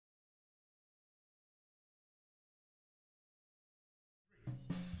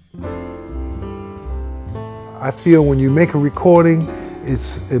I feel when you make a recording,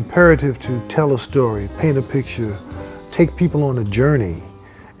 it's imperative to tell a story, paint a picture, take people on a journey,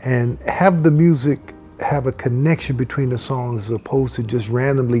 and have the music have a connection between the songs as opposed to just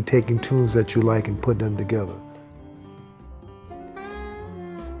randomly taking tunes that you like and putting them together.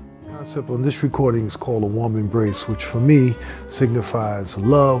 The concept on this recording is called A Warm Embrace, which for me signifies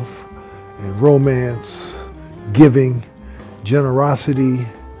love and romance, giving, generosity,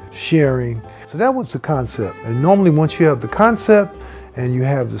 sharing. So that was the concept. And normally once you have the concept and you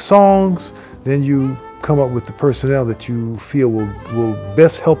have the songs, then you come up with the personnel that you feel will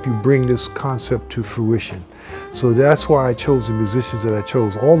best help you bring this concept to fruition. So that's why I chose the musicians that I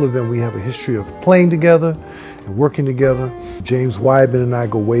chose. All of them, we have a history of playing together and working together. James Weidman and I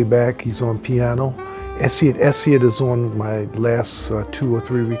go way back. He's on piano. Essiet Essiet is on my last 2 or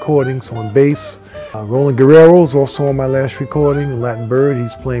 3 recordings on bass. Roland Guerrero is also on my last recording, Latin Bird.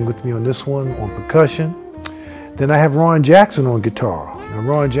 He's playing with me on this one on percussion. Then I have Ron Jackson on guitar. Now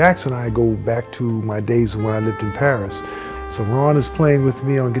Ron Jackson and I go back to my days when I lived in Paris. So Ron is playing with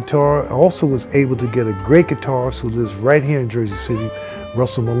me on guitar. I also was able to get a great guitarist who lives right here in Jersey City,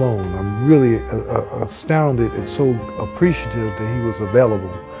 Russell Malone. I'm really astounded and so appreciative that he was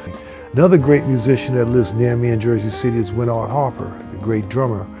available. Another great musician that lives near me in Jersey City is Winard Harper, the great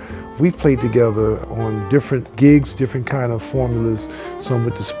drummer. We played together on different gigs, different kind of formulas, some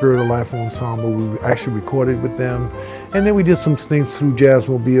with the Spirit of Life Ensemble. We actually recorded with them. And then we did some things through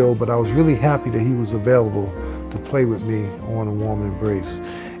Jazzmobile, but I was really happy that he was available to play with me on A Warm Embrace.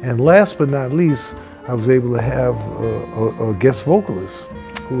 And last but not least, I was able to have a guest vocalist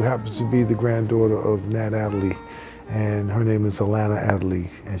who happens to be the granddaughter of Nat Adderley. And her name is Alana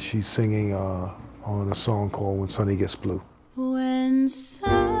Adderley, and she's singing on a song called When Sunny Gets Blue. When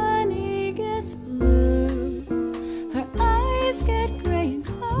sunny gets blue, her eyes get gray and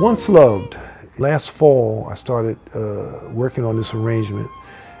cold. Once Loved. Last fall, I started working on this arrangement,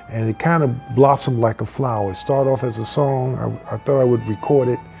 and it kind of blossomed like a flower. It started off as a song. I thought I would record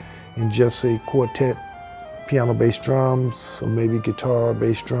it in just a quartet, piano, bass, drums, or maybe guitar,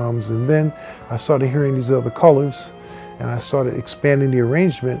 bass, drums, and then I started hearing these other colors, and I started expanding the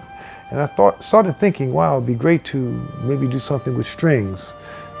arrangement, and I started thinking, wow, it'd be great to maybe do something with strings.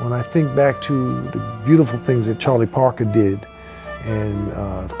 When I think back to the beautiful things that Charlie Parker did,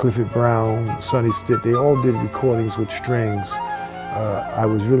 and Clifford Brown, Sonny Stitt, they all did recordings with strings. I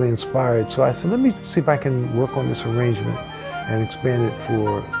was really inspired, so I said, let me see if I can work on this arrangement and expand it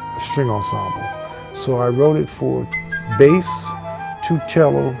for a string ensemble. So I wrote it for bass, 2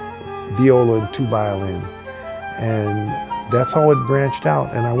 cello, viola, and 2 violin. And that's how it branched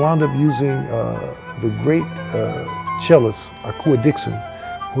out. And I wound up using the great cellist, Akua Dixon,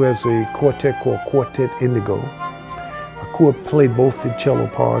 who has a quartet called Quartet Indigo. Akua played both the cello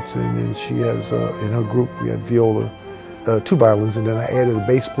parts, and then she has, in her group, we had viola, 2 violins, and then I added a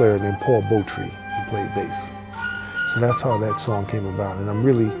bass player named Paul Botry, who played bass. So that's how that song came about. And I'm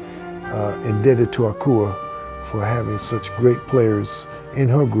really indebted to Akua for having such great players in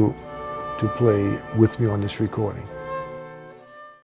her group to play with me on this recording.